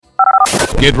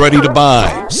Get ready to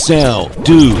buy, sell,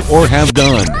 do, or have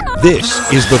done.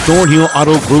 This is the Thornhill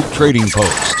Auto Group Trading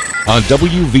Post on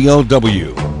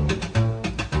WVOW.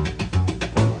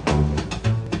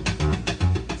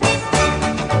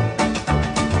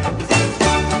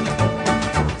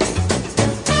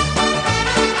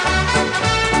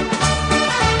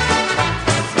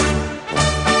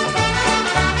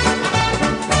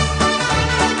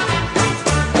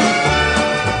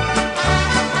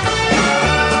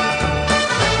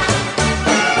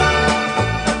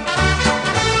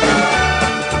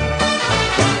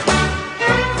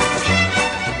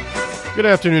 Good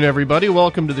afternoon, everybody.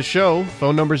 Welcome to the show.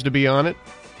 Phone numbers to be on it,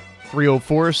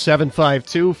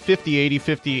 304-752-5080,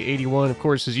 5081. Of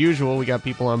course, as usual, we got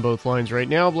people on both lines right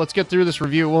now. But let's get through this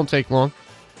review. It won't take long.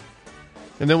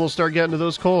 And then we'll start getting to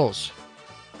those calls.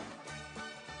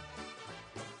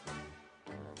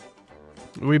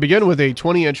 We begin with a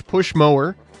 20-inch push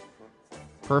mower,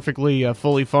 perfectly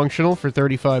fully functional for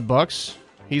 $35.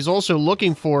 He's also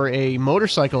looking for a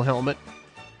motorcycle helmet.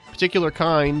 Particular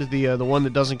kind, the one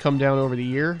that doesn't come down over the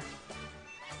ear.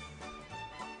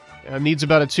 Needs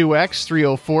about a 2X,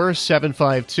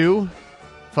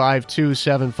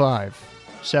 304-752-5275.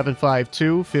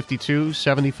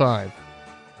 752-5275.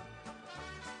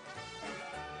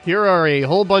 Here are a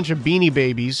whole bunch of Beanie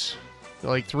Babies,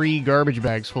 like 3 garbage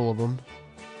bags full of them.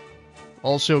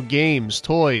 Also games,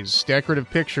 toys, decorative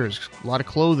pictures, a lot of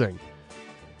clothing.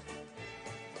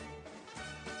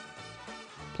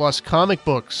 Plus comic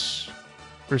books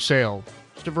for sale.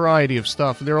 Just a variety of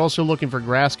stuff. They're also looking for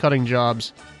grass cutting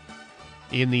jobs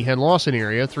in the Henlawson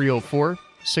area,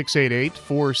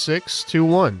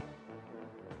 304-688-4621.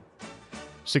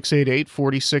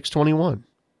 688-4621.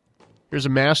 Here's a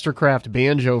Mastercraft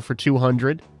banjo for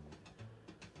 $200.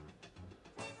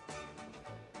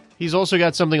 He's also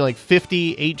got something like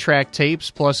 50 8-track tapes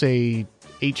plus a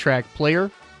 8-track player,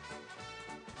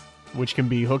 which can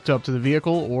be hooked up to the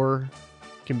vehicle or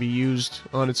can be used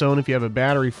on its own if you have a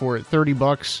battery for it.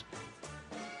 $30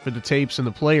 for the tapes and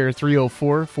the player.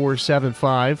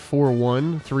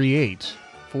 304-475-4138.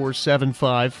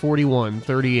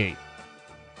 475-4138.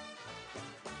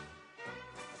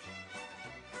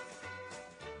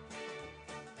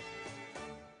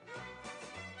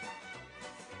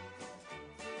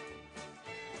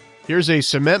 Here's a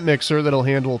cement mixer that'll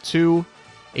handle 2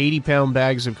 80-pound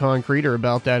bags of concrete, or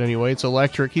about that anyway. It's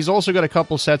electric. He's also got a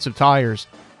couple sets of tires,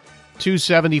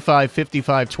 275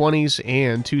 55-20s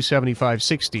and 275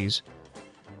 60s,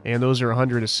 and those are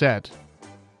 $100 a set.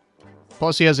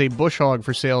 Plus, he has a bush hog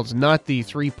for sale. It's not the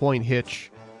 3-point hitch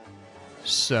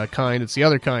kind. It's the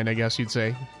other kind, I guess you'd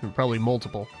say. Probably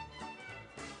multiple.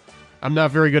 I'm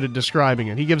not very good at describing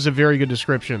it. He gives a very good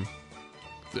description.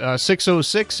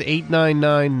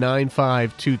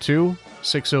 606-899-9522.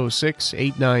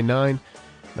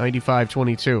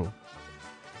 606-899-9522.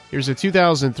 Here's a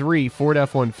 2003 Ford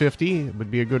F-150. It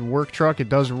would be a good work truck. It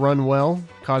does run well.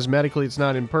 Cosmetically, it's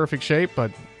not in perfect shape,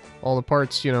 but all the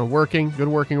parts, working. Good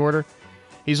working order.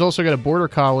 He's also got a Border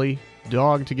Collie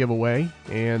dog to give away,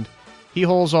 and he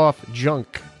hauls off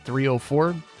junk.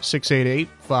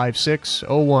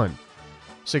 304-688-5601.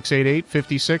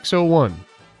 688-5601.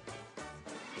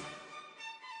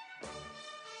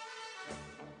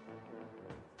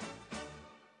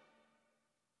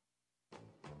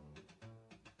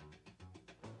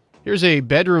 Here's a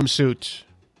bedroom suit,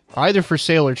 either for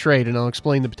sale or trade, and I'll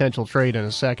explain the potential trade in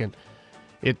a second.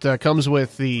 It comes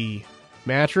with the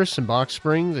mattress and box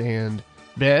springs and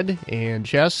bed and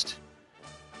chest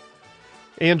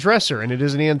and dresser, and it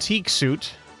is an antique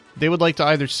suit. They would like to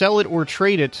either sell it or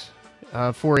trade it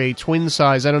for a twin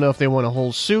size. I don't know if they want a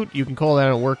whole suit. You can call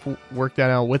that and work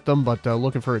that out with them, but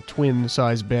looking for a twin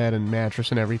size bed and mattress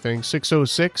and everything.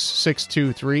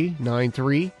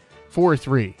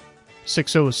 606-623-9343.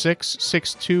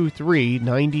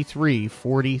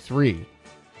 606-623-9343.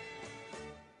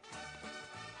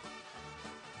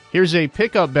 Here's a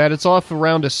pickup bed. It's off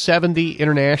around a 70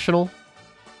 International.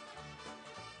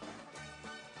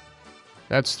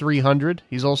 That's $300.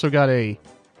 He's also got a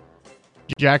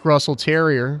Jack Russell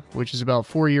Terrier, which is about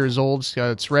 4 years old.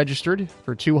 It's registered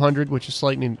for $200, which is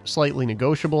slightly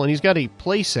negotiable. And he's got a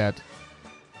play set that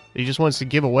he just wants to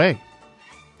give away.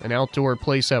 An outdoor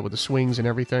playset with the swings and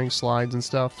everything, slides and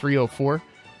stuff.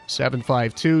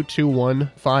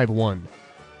 304-752-2151.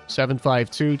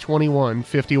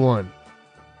 752-2151.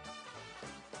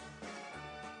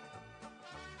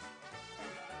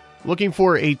 Looking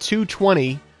for a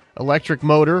 220 electric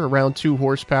motor, around 2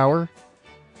 horsepower.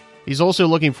 He's also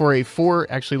looking for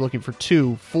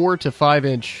two 4 to 5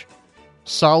 inch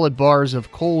solid bars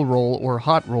of coal roll or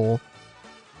hot roll,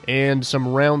 and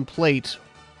some round plate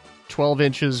 12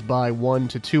 inches by 1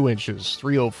 to 2 inches.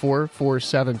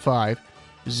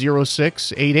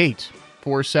 304-475-0688.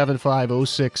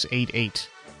 475-0688.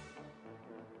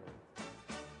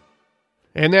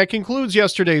 And that concludes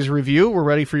yesterday's review. We're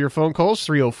ready for your phone calls,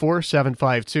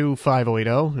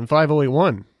 304-752-5080 and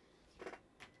 5081.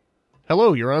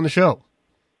 Hello, you're on the show.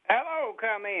 Hello,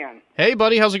 come in. Hey,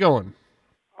 buddy, how's it going?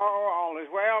 Oh, all is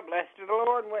well. Blessed to the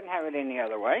Lord. Wouldn't have it any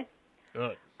other way.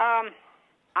 Good.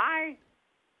 I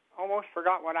almost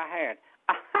forgot what I had.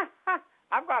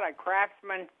 I've got a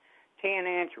Craftsman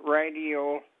 10-inch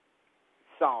radial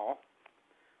saw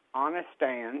on a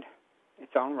stand.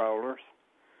 It's on rollers.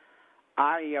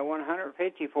 I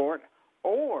 $150 for it,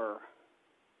 or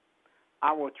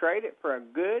I will trade it for a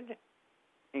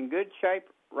in good shape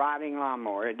riding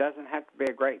lawnmower. It doesn't have to be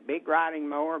a great big riding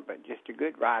mower, but just a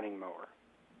good riding mower.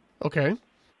 Okay.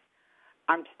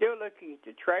 I'm still looking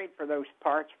to trade for those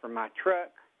parts for my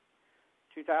truck.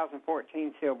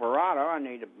 2014 Silverado. I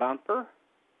need a bumper,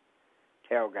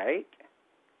 tailgate,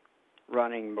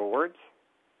 running boards.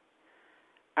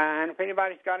 And if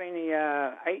anybody's got any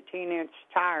 18-inch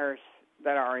tires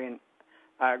that are in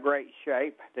great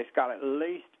shape, that's got at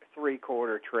least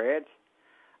 3/4 treads,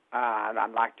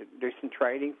 I'd like to do some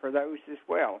trading for those as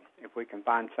well, if we can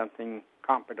find something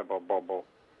comparable.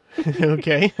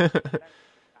 Okay. And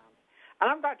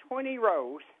I've got 20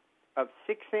 rows of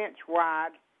 6-inch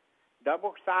wide,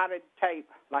 double-sided tape.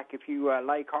 Like if you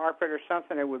lay carpet or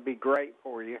something, it would be great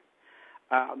for you.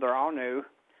 They're all new.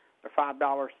 They're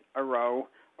 $5 a row,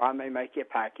 or I may make you a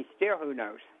package. Still, who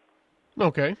knows?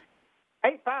 Okay.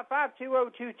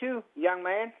 855-2022. Young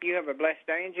man, you have a blessed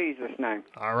day in Jesus' name.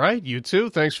 All right, you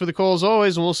too. Thanks for the call as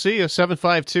always, and we'll see you.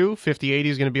 752-5080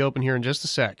 is going to be open here in just a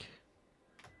sec.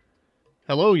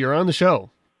 Hello, you're on the show.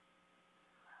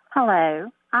 Hello.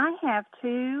 I have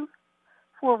 2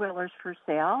 four-wheelers for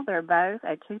sale. They're both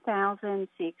a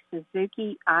 2006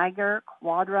 Suzuki Eiger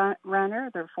Quad Runner.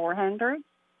 They're 400.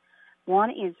 One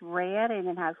is red, and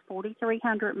it has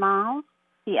 4,300 miles.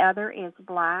 The other is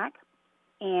black,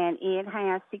 and it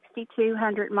has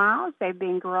 6,200 miles. They've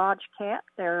been garage kept.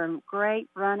 They're in great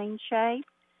running shape,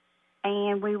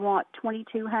 and we want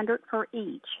 $2,200 for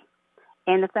each.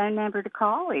 And the phone number to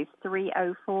call is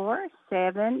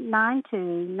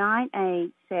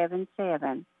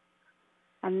 304-792-9877.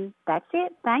 And that's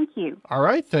it. Thank you. All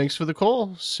right, thanks for the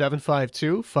call.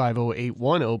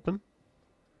 752-5081 open.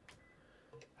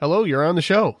 Hello, you're on the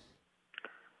show.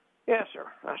 Yes, sir.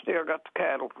 I still got the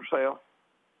cattle for sale.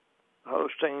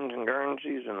 Holsteins and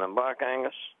Guernseys and the Black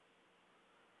Angus.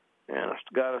 And I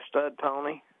got a stud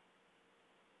pony.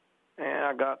 And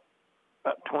I got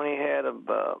about 20 head of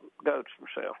goats for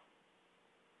sale.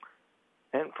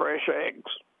 And fresh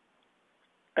eggs.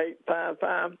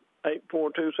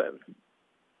 855-8427.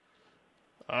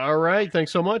 All right,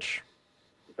 thanks so much.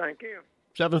 Thank you.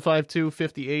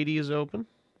 752-5080 is open.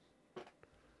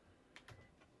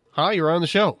 Hi, you're on the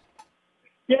show.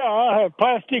 Yeah, I have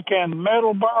plastic and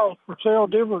metal barrels for sale,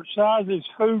 different sizes,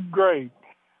 food grade.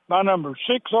 My number is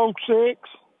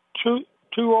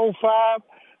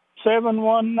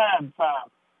 606-205-7195.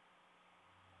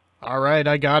 All right,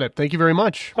 I got it. Thank you very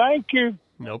much. Thank you.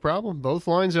 No problem. Both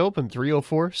lines open,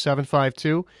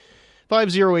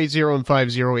 304-752-5080 and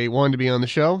 5081 to be on the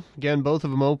show. Again, both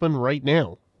of them open right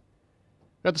now.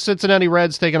 Got the Cincinnati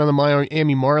Reds taking on the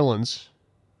Miami Marlins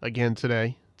again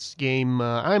today. It's game,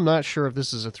 I'm not sure if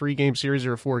this is a 3-game series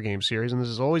or a 4-game series, and this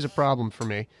is always a problem for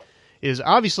me, is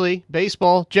obviously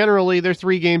baseball, generally they're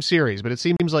 3-game series, but it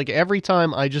seems like every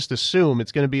time I just assume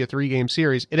it's going to be a 3-game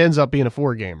series, it ends up being a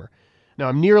 4-gamer. Now,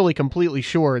 I'm nearly completely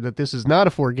sure that this is not a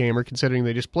 4-gamer, considering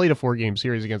they just played a 4-game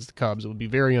series against the Cubs. It would be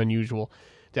very unusual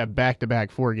to have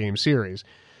back-to-back 4-game series.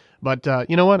 But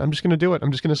you know what? I'm just going to do it.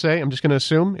 I'm just going to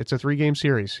assume it's a 3-game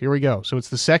series. Here we go. So it's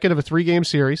the second of a 3-game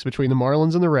series between the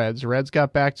Marlins and the Reds. The Reds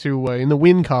got back to in the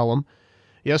win column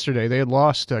yesterday. They had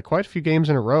lost quite a few games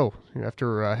in a row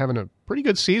after having a pretty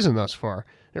good season thus far.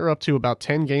 They were up to about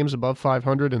 10 games above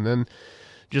 500, and then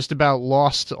just about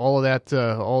lost all of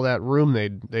that room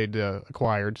they'd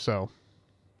acquired. So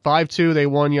 5-2, they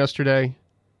won yesterday,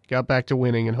 got back to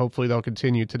winning, and hopefully they'll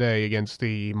continue today against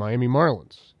the Miami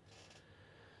Marlins.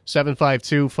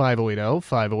 752-5080,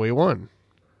 5081.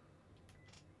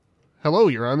 Hello,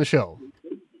 you're on the show.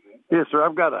 Yes, sir.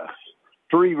 I've got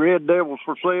 3 Red Devils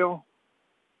for sale.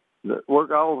 That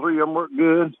work. All 3 of them work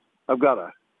good. I've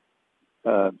got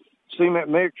a cement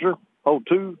mixer,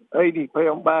 2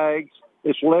 80-pound bags.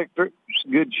 It's electric. It's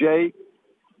in good shape.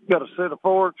 Got a set of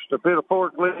forks to fit a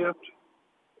forklift.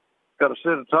 Got a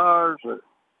set of tires,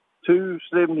 2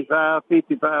 75,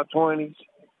 55 20s.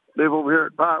 Live over here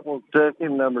at Pikeville, Kentucky,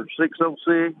 number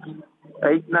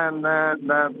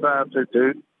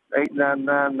 606-899-9522.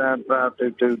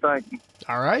 899-9522. Thank you.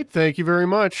 All right. Thank you very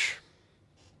much.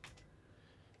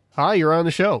 Hi, you're on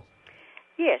the show.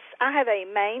 Yes, I have a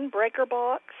main breaker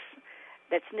box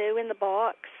that's new in the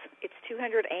box. It's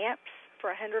 200 amps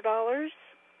for $100.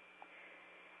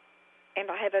 And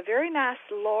I have a very nice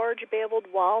large beveled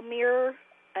wall mirror,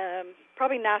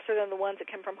 probably nicer than the ones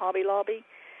that come from Hobby Lobby,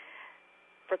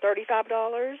 for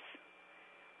 $35.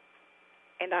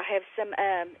 And I have some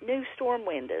new storm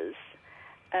windows,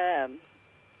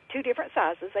 2 different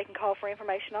sizes. They can call for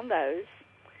information on those.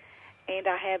 And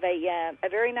I have a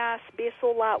very nice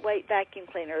Bissell lightweight vacuum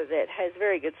cleaner that has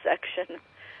very good suction.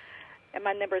 And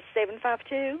my number is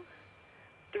 752-3818.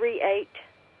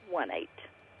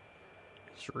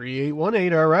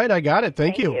 3818. All right, I got it.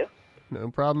 Thank you. No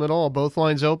problem at all. Both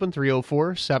lines open,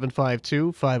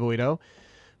 304-752-5080.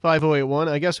 5081.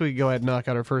 I guess we could go ahead and knock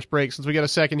out our first break since we got a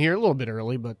second here, a little bit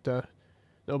early, but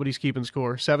nobody's keeping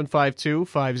score.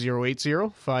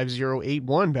 752-5080,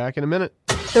 5081. Back in a minute.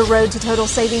 The road to total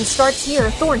savings starts here.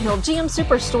 Thornhill GM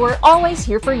Superstore, always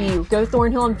here for you. Go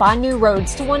Thornhill and find new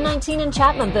roads to 119 in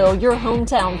Chapmanville, your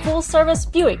hometown full-service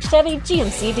Buick, Chevy,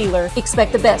 GMC dealer.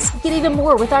 Expect the best. Get even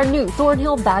more with our new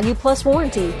Thornhill Value Plus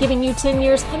warranty, giving you 10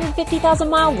 years,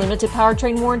 150,000-mile limited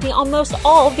powertrain warranty on most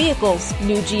all vehicles.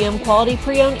 New GM quality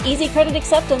pre-owned easy credit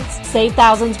acceptance. Save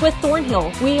thousands with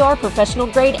Thornhill. We are professional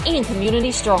grade and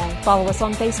community strong. Follow us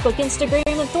on Facebook, Instagram,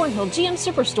 and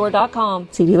ThornhillGMSuperstore.com.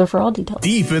 See dealer for all details.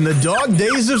 Deep in the dog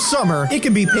days of summer, it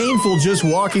can be painful just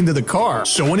walking to the car.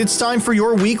 So when it's time for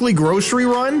your weekly grocery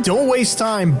run, don't waste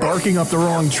time barking up the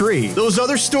wrong tree. Those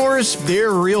other stores,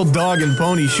 they're real dog and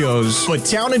pony shows. But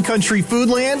Town and Country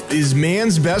Foodland is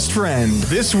man's best friend.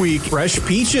 This week, fresh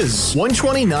peaches,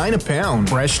 $1.29 a pound.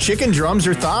 Fresh chicken drums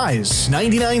or thighs,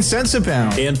 99 cents a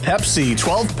pound. And Pepsi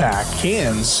 12-pack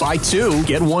cans. Buy 2,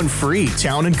 get 1 free.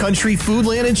 Town and Country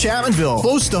Foodland in Chapmanville.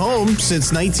 Close to home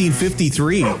since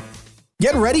 1953.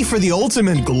 Get ready for the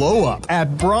ultimate glow-up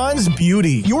at Bronze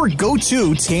Beauty, your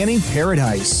go-to tanning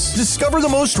paradise. Discover the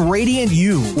most radiant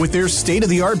you with their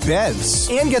state-of-the-art beds.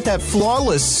 And get that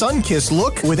flawless sun-kissed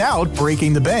look without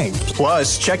breaking the bank.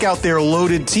 Plus, check out their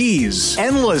loaded teas.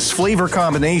 Endless flavor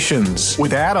combinations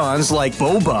with add-ons like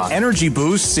boba, energy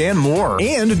boosts, and more.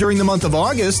 And during the month of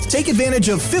August, take advantage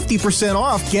of 50%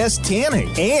 off guest tanning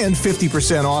and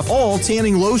 50% off all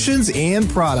tanning lotions and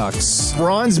products.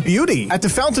 Bronze Beauty at the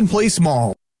Fountain Place Mall.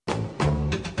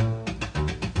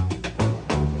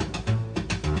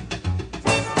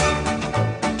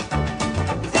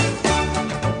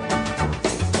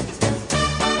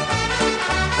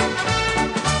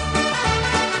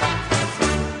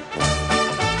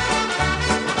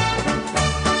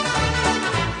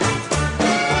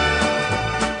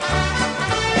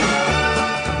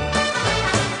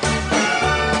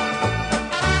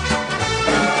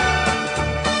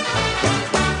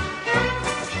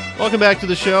 Welcome back to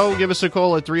the show. Give us a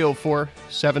call at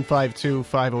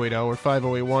 304-752-5080 or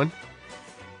 5081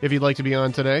 if you'd like to be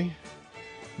on today.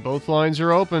 Both lines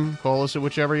are open. Call us at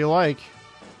whichever you like.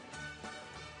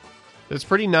 It's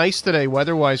pretty nice today,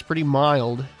 weather-wise, pretty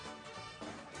mild.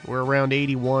 We're around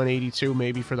 81, 82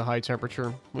 maybe for the high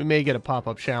temperature. We may get a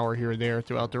pop-up shower here or there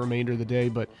throughout the remainder of the day,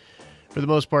 but for the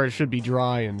most part it should be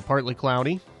dry and partly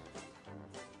cloudy.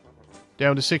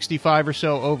 Down to 65 or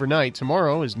so overnight.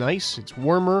 Tomorrow is nice. It's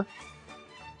warmer.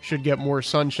 Should get more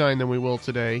sunshine than we will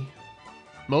today.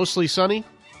 Mostly sunny.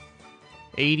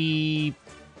 80,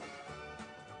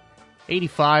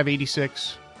 85,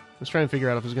 86. I was trying to figure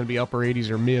out if it was going to be upper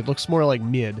 80s or mid. Looks more like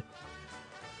mid.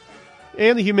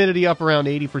 And the humidity up around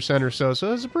 80% or so.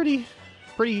 So it's a pretty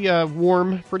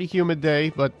warm, pretty humid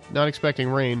day, but not expecting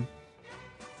rain.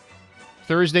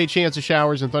 Thursday, chance of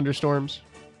showers and thunderstorms.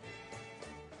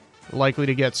 Likely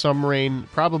to get some rain,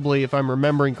 probably, if I'm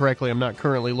remembering correctly. I'm not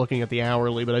currently looking at the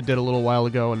hourly, but I did a little while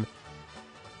ago, and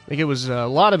I think it was a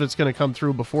lot of it's going to come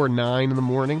through before 9 in the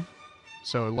morning.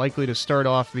 So likely to start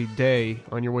off the day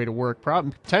on your way to work,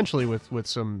 potentially with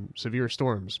some severe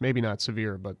storms. Maybe not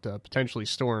severe, but potentially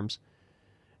storms.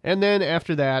 And then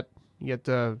after that, you get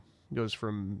goes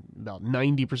from about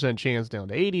 90% chance down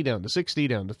to 80, down to 60,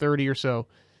 down to 30 or so.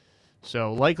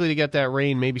 So likely to get that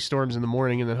rain, maybe storms in the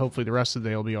morning, and then hopefully the rest of the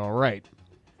day will be all right.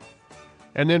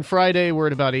 And then Friday, we're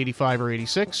at about 85 or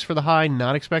 86 for the high.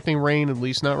 Not expecting rain, at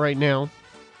least not right now.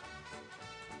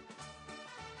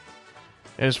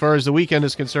 And as far as the weekend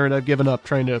is concerned, I've given up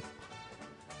trying to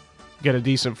get a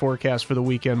decent forecast for the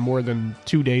weekend more than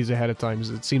 2 days ahead of time,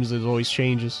 because it seems that it always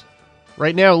changes.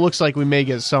 Right now, it looks like we may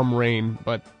get some rain,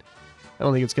 but I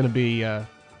don't think it's going to be a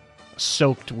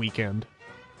soaked weekend.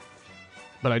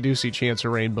 But I do see chance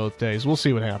of rain both days. We'll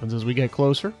see what happens as we get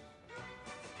closer.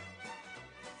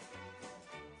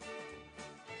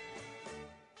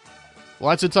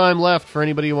 Lots of time left for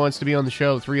anybody who wants to be on the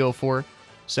show.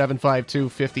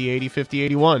 304-752-5080,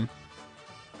 5081.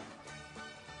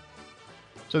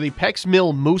 So the Pex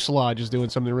Mill Moose Lodge is doing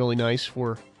something really nice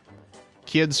for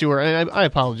kids who are, and I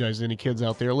apologize to any kids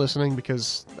out there listening,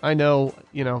 because I know,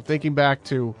 thinking back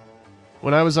to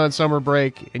when I was on summer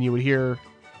break and you would hear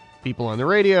people on the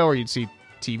radio or you'd see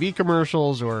TV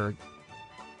commercials or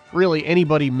really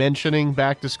anybody mentioning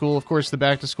back to school. Of course, the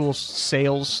back to school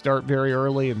sales start very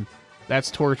early, and that's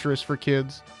torturous for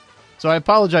kids. So I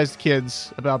apologize to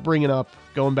kids about bringing up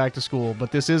going back to school,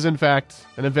 but this is in fact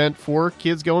an event for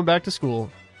kids going back to school.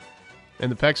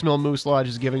 And the Pex Mill Moose Lodge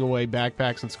is giving away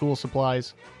backpacks and school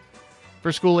supplies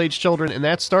for school-age children, and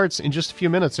that starts in just a few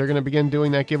minutes. They're going to begin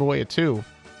doing that giveaway at 2.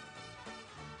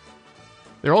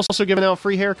 They're also giving out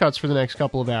free haircuts for the next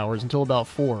couple of hours until about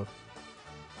 4.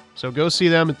 So go see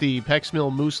them at the Pex Mill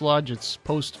Moose Lodge. It's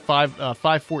post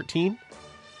 514.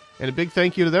 And a big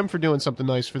thank you to them for doing something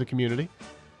nice for the community.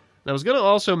 And I was going to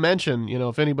also mention,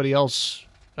 if anybody else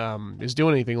is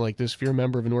doing anything like this, if you're a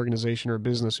member of an organization or a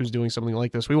business who's doing something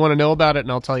like this, we want to know about it,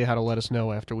 and I'll tell you how to let us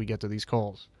know after we get to these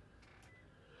calls.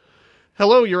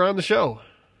 Hello, you're on the show.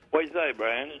 What you say,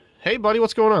 Brandon? Hey, buddy,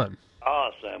 what's going on?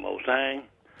 Oh, same old thing.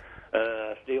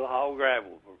 Still haul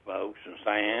gravel for folks and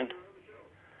sand.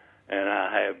 And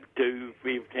I have 2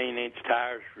 15-inch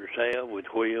tires for sale with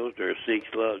wheels. They're a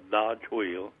 6-lug Dodge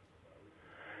wheel.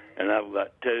 And I've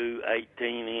got 2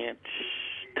 18-inch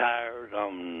tires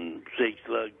on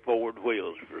 6-lug Ford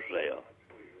wheels for sale.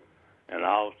 And I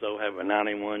also have a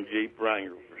 91 Jeep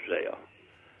Wrangler for sale.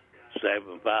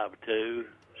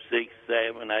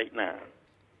 752-6789.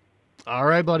 All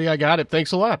right, buddy, I got it.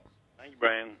 Thanks a lot. Thank you,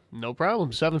 Brandon. No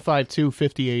problem.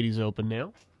 752-5080 is open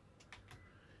now.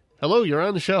 Hello, you're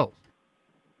on the show.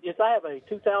 Yes, I have a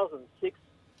 2006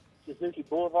 Suzuki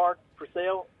Boulevard for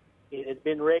sale. It has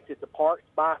been wrecked at the parks,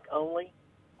 bike only.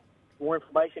 For more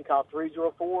information, call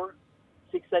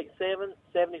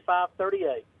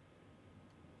 304-687-7538.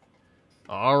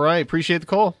 All right, appreciate the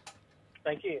call.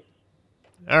 Thank you.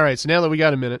 All right, so now that we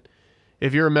got a minute,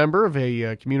 if you're a member of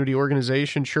a community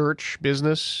organization, church,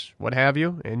 business, what have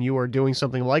you, and you are doing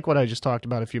something like what I just talked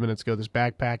about a few minutes ago, this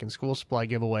backpack and school supply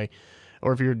giveaway,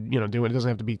 or if you're doing it doesn't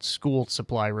have to be school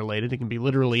supply related. It can be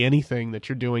literally anything that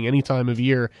you're doing any time of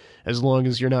year, as long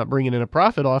as you're not bringing in a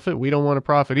profit off it. We don't want a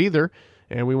profit either,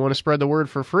 and we want to spread the word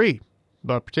for free.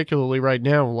 But particularly right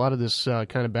now, a lot of this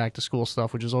kind of back to school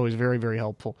stuff, which is always very, very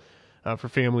helpful for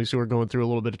families who are going through a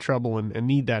little bit of trouble and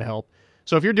need that help.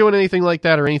 So if you're doing anything like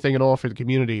that or anything at all for the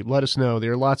community, let us know.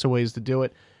 There are lots of ways to do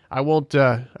it. I won't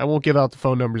give out the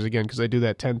phone numbers again because I do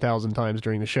that 10,000 times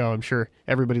during the show. I'm sure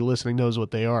everybody listening knows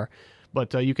what they are.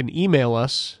 But you can email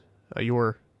us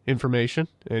your information,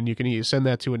 and you can send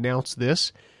that to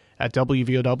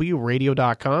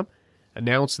announcethis@WVOWradio.com.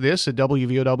 Announce this at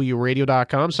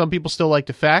WVOWradio.com. Some people still like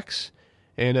to fax,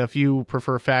 and if you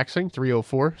prefer faxing,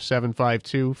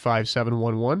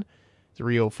 304-752-5711,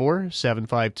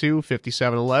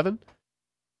 304-752-5711.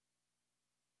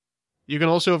 You can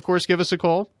also, of course, give us a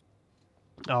call.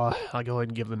 I'll go ahead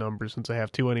and give the numbers since I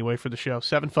have 2 anyway for the show.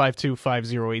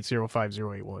 752-5080,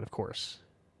 5081, of course.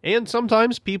 And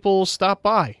sometimes people stop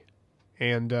by.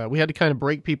 And we had to kind of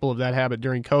break people of that habit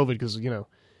during COVID because,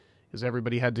 because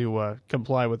everybody had to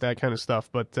comply with that kind of stuff.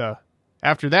 But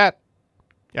after that,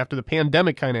 after the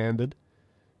pandemic kind of ended,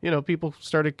 people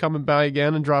started coming by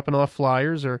again and dropping off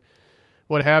flyers or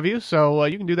what have you. So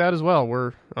you can do that as well.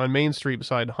 We're on Main Street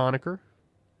beside Honecker,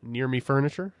 near Me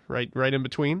Furniture, right in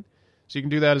between. So you can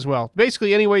do that as well.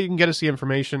 Basically, any way you can get us the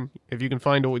information. If you can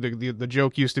find a way, the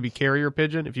joke used to be carrier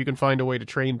pigeon. If you can find a way to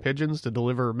train pigeons to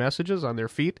deliver messages on their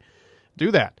feet,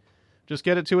 do that. Just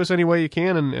get it to us any way you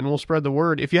can, and we'll spread the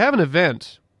word. If you have an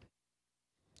event,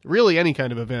 really any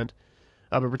kind of event,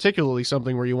 but particularly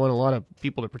something where you want a lot of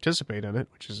people to participate in it,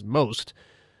 which is most,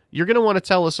 you're going to want to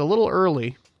tell us a little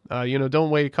early. Don't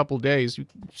wait a couple of days. You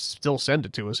can still send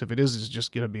it to us. If it is, it's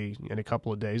just going to be in a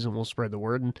couple of days, and we'll spread the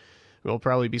word, and there'll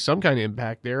probably be some kind of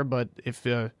impact there. But if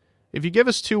you give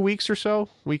us 2 weeks or so,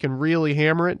 we can really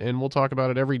hammer it, and we'll talk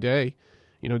about it every day,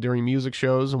 during music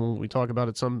shows, and when we talk about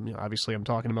it obviously I'm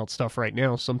talking about stuff right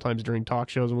now. Sometimes during talk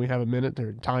shows when we have a minute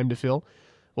or time to fill,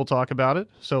 we'll talk about it.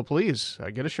 So please,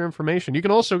 get us your information. You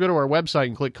can also go to our website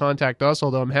and click Contact Us,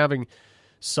 although I'm having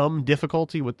some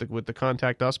difficulty with the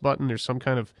Contact Us button. There's some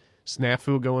kind of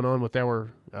snafu going on with our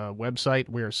website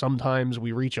where sometimes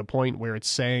we reach a point where it's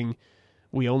saying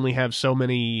we only have so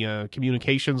many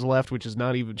communications left, which is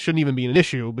shouldn't even be an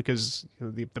issue because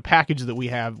the package that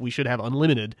we should have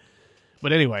unlimited.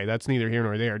 But anyway, that's neither here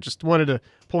nor there. Just wanted to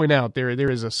point out there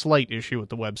is a slight issue with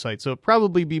the website, so it'd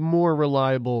probably be more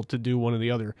reliable to do one of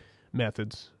the other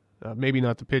methods. Maybe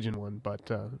not the pigeon one,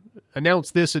 but announce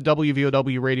this at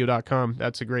WVOWradio.com.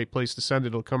 That's a great place to send it.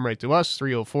 It'll come right to us,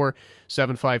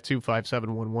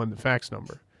 304-752-5711, the fax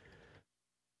number.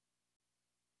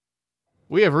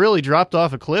 We have really dropped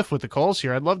off a cliff with the calls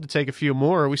here. I'd love to take a few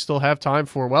more. We still have time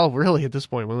for, well, really at this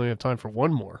point, we only have time for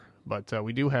one more. But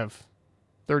we do have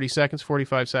 30 seconds,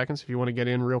 45 seconds if you want to get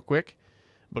in real quick.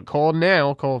 But call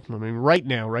now. Right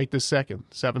now, right this second.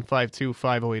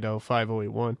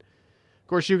 752-5080-5081. Of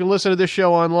course, you can listen to this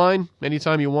show online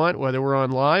anytime you want, whether we're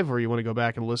on live or you want to go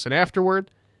back and listen afterward.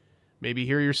 Maybe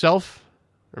hear yourself,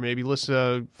 or maybe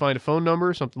find a phone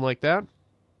number, something like that.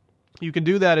 You can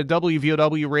do that at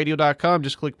WVOWradio.com.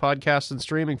 Just click podcast and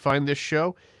streaming, find this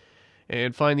show,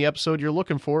 and find the episode you're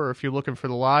looking for. Or if you're looking for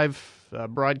the live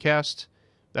broadcast,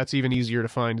 that's even easier to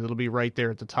find. It'll be right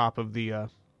there at the top of the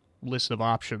list of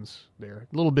options there.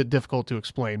 A little bit difficult to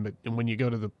explain, but when you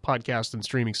go to the podcast and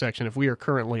streaming section, if we are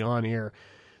currently on air,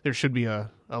 there should be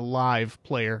a live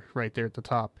player right there at the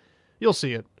top. You'll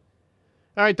see it.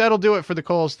 All right, that'll do it for the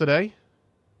calls today.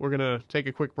 We're going to take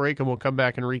a quick break, and we'll come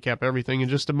back and recap everything in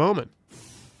just a moment.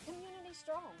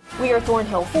 We are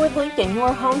Thornhill Ford Lincoln, your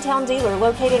hometown dealer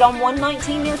located on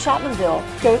 119 near Chapmanville.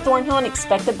 Go Thornhill and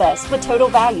expect the best with total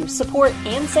value, support,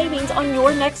 and savings on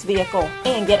your next vehicle.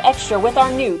 And get extra with our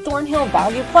new Thornhill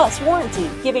Value Plus warranty,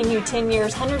 giving you 10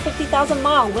 years,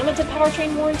 150,000-mile limited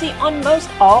powertrain warranty on most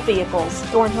all vehicles.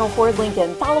 Thornhill Ford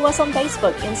Lincoln. Follow us on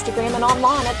Facebook, Instagram, and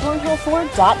online at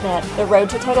thornhillford.net. The road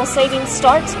to total savings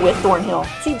starts with Thornhill.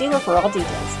 See dealer for all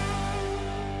details.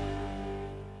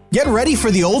 Get ready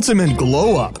for the ultimate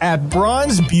glow-up at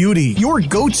Bronze Beauty, your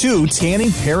go-to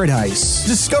tanning paradise.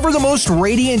 Discover the most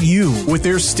radiant you with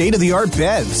their state-of-the-art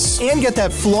beds and get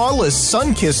that flawless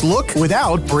sun-kissed look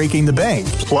without breaking the bank.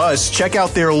 Plus, check out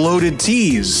their loaded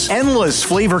teas, endless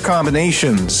flavor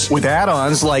combinations with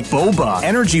add-ons like boba,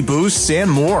 energy boosts,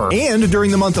 and more. And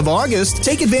during the month of August,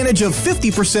 take advantage of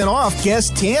 50% off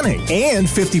guest tanning and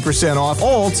 50% off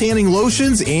all tanning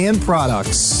lotions and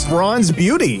products. Bronze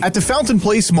Beauty at the Fountain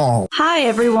Place Mall. Hi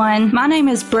everyone, my name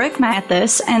is Brooke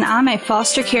Mathis and I'm a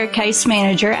foster care case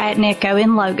manager at NICO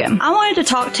in Logan. I wanted to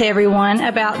talk to everyone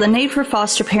about the need for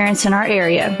foster parents in our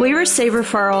area. We receive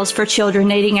referrals for children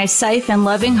needing a safe and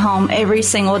loving home every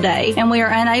single day, and we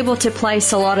are unable to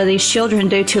place a lot of these children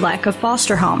due to lack of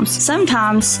foster homes.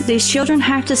 Sometimes these children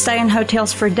have to stay in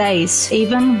hotels for days,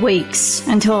 even weeks,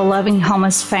 until a loving home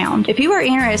is found. If you are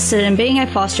interested in being a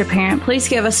foster parent, please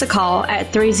give us a call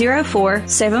at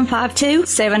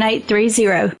 304-752-7830.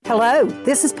 Hello,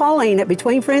 this is Pauline at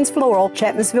Between Friends Floral,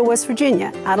 Chapmansville, West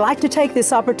Virginia. I'd like to take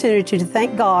this opportunity to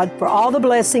thank God for all the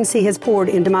blessings He has poured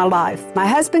into my life. My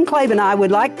husband Clave and I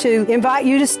would like to invite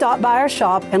you to stop by our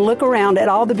shop and look around at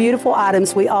all the beautiful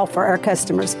items we offer our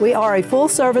customers. We are a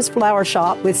full-service flower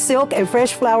shop with silk and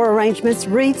fresh flower arrangements,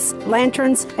 wreaths,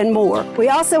 lanterns, and more. We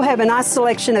also have a nice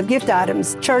selection of gift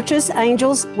items, churches,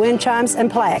 angels, wind chimes, and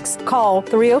plaques. Call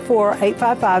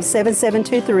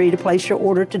 304-855-7723 to place your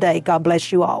order today. God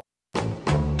bless you all.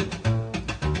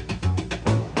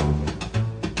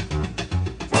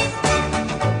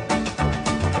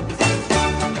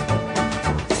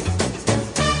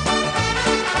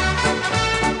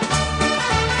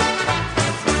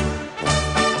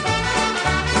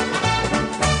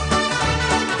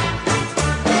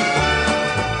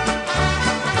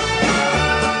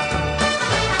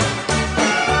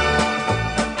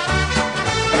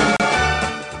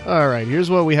 Here's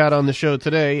what we had on the show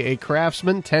today. A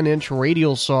Craftsman 10-inch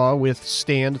radial saw with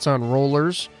stand. It's on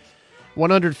rollers.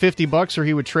 $150, or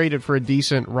he would trade it for a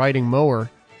decent riding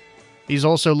mower. He's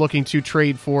also looking to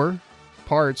trade for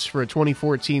parts for a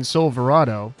 2014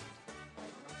 Silverado,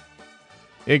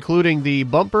 including the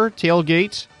bumper,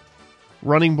 tailgate,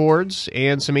 running boards,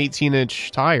 and some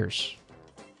 18-inch tires.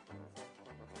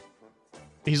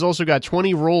 He's also got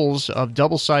 20 rolls of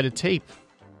double-sided tape.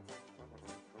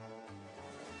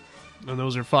 And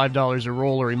those are $5 a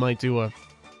roll, or he might do a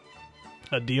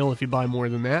deal if you buy more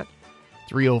than that.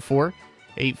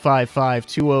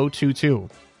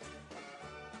 304-855-2022.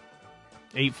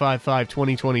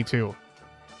 855-2022.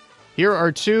 Here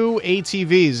are two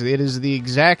ATVs. It is the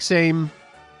exact same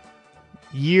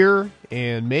year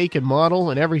and make and model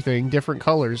and everything, different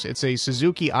colors. It's a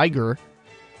Suzuki Eiger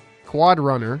Quad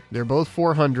Runner. They're both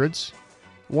 400s.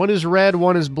 One is red,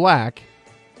 one is black.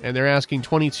 And they're asking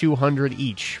 $2,200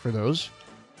 each for those.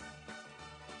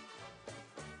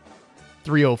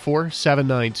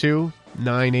 304-792-9877.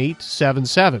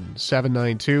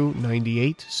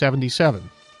 792-9877.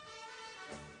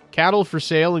 Cattle for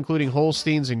sale, including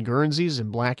Holsteins and Guernseys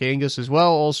and Black Angus as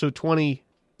well. Also 20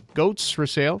 goats for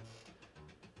sale.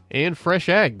 And fresh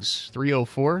eggs,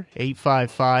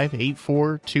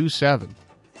 304-855-8427.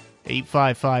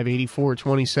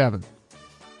 855-8427.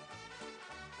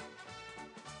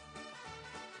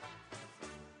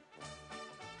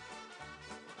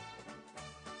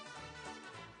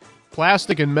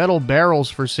 Plastic and metal barrels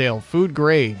for sale, food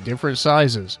grade, different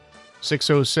sizes.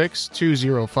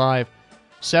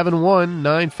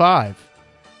 606-205-7195.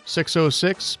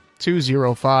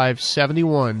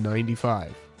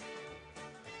 606-205-7195.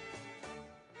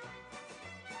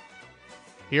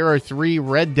 Here are 3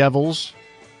 Red Devils.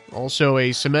 Also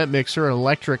a cement mixer, an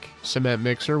electric cement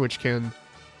mixer, which can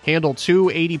handle 2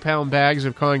 80-pound bags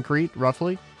of concrete,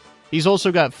 roughly. He's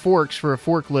also got forks for a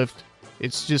forklift.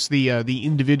 It's just the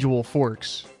individual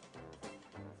forks.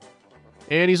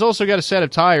 And he's also got a set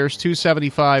of tires,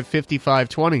 275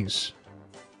 5520s.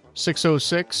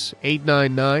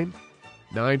 606-899-9522.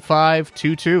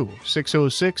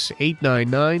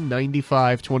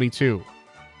 606-899-9522.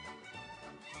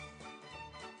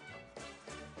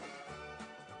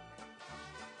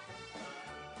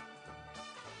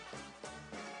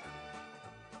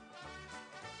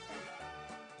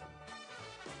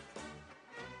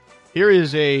 Here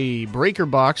is a breaker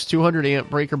box, 200 amp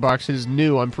breaker box. It is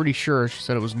new. I'm pretty sure she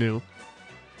said it was new.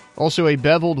 Also a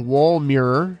beveled wall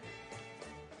mirror,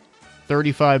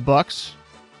 $35.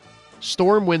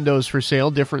 Storm windows for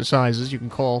sale, different sizes. You can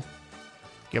call,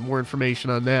 get more information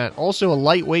on that. Also a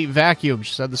lightweight vacuum.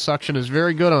 She said the suction is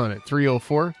very good on it.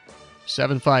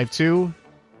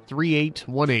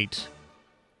 304-752-3818.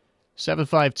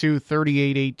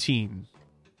 752-3818.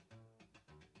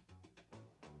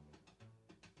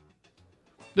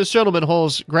 This gentleman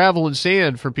hauls gravel and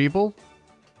sand for people.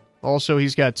 Also,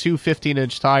 he's got 2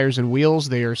 15-inch tires and wheels.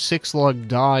 They are 6-lug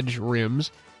Dodge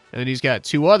rims. And he's got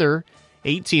 2 other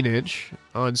 18-inch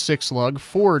on 6-lug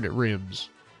Ford rims.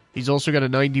 He's also got a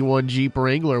 91 Jeep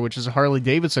Wrangler, which is a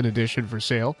Harley-Davidson edition for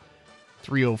sale.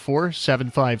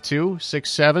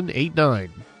 304-752-6789.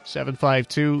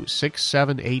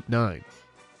 752-6789.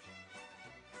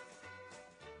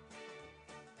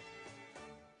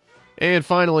 And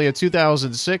finally, a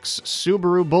 2006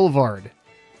 Subaru Boulevard.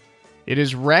 It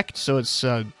is wrecked, so it's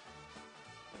a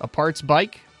parts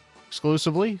bike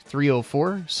exclusively.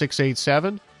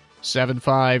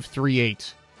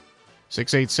 304-687-7538.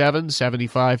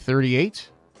 687-7538.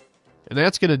 And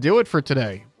that's going to do it for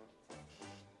today.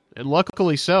 And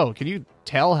luckily so. Can you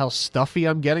tell how stuffy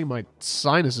I'm getting? My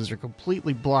sinuses are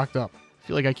completely blocked up. I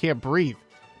feel like I can't breathe.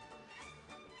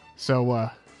 So,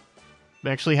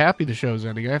 I'm actually happy the show's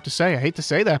ending. I have to say, I hate to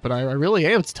say that, but I really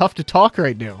am. It's tough to talk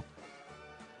right now.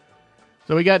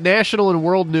 So we got national and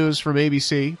world news from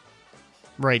ABC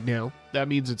right now. That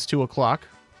means it's 2 o'clock,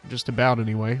 just about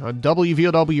anyway, on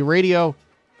WVOW Radio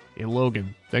in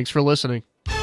Logan. Thanks for listening.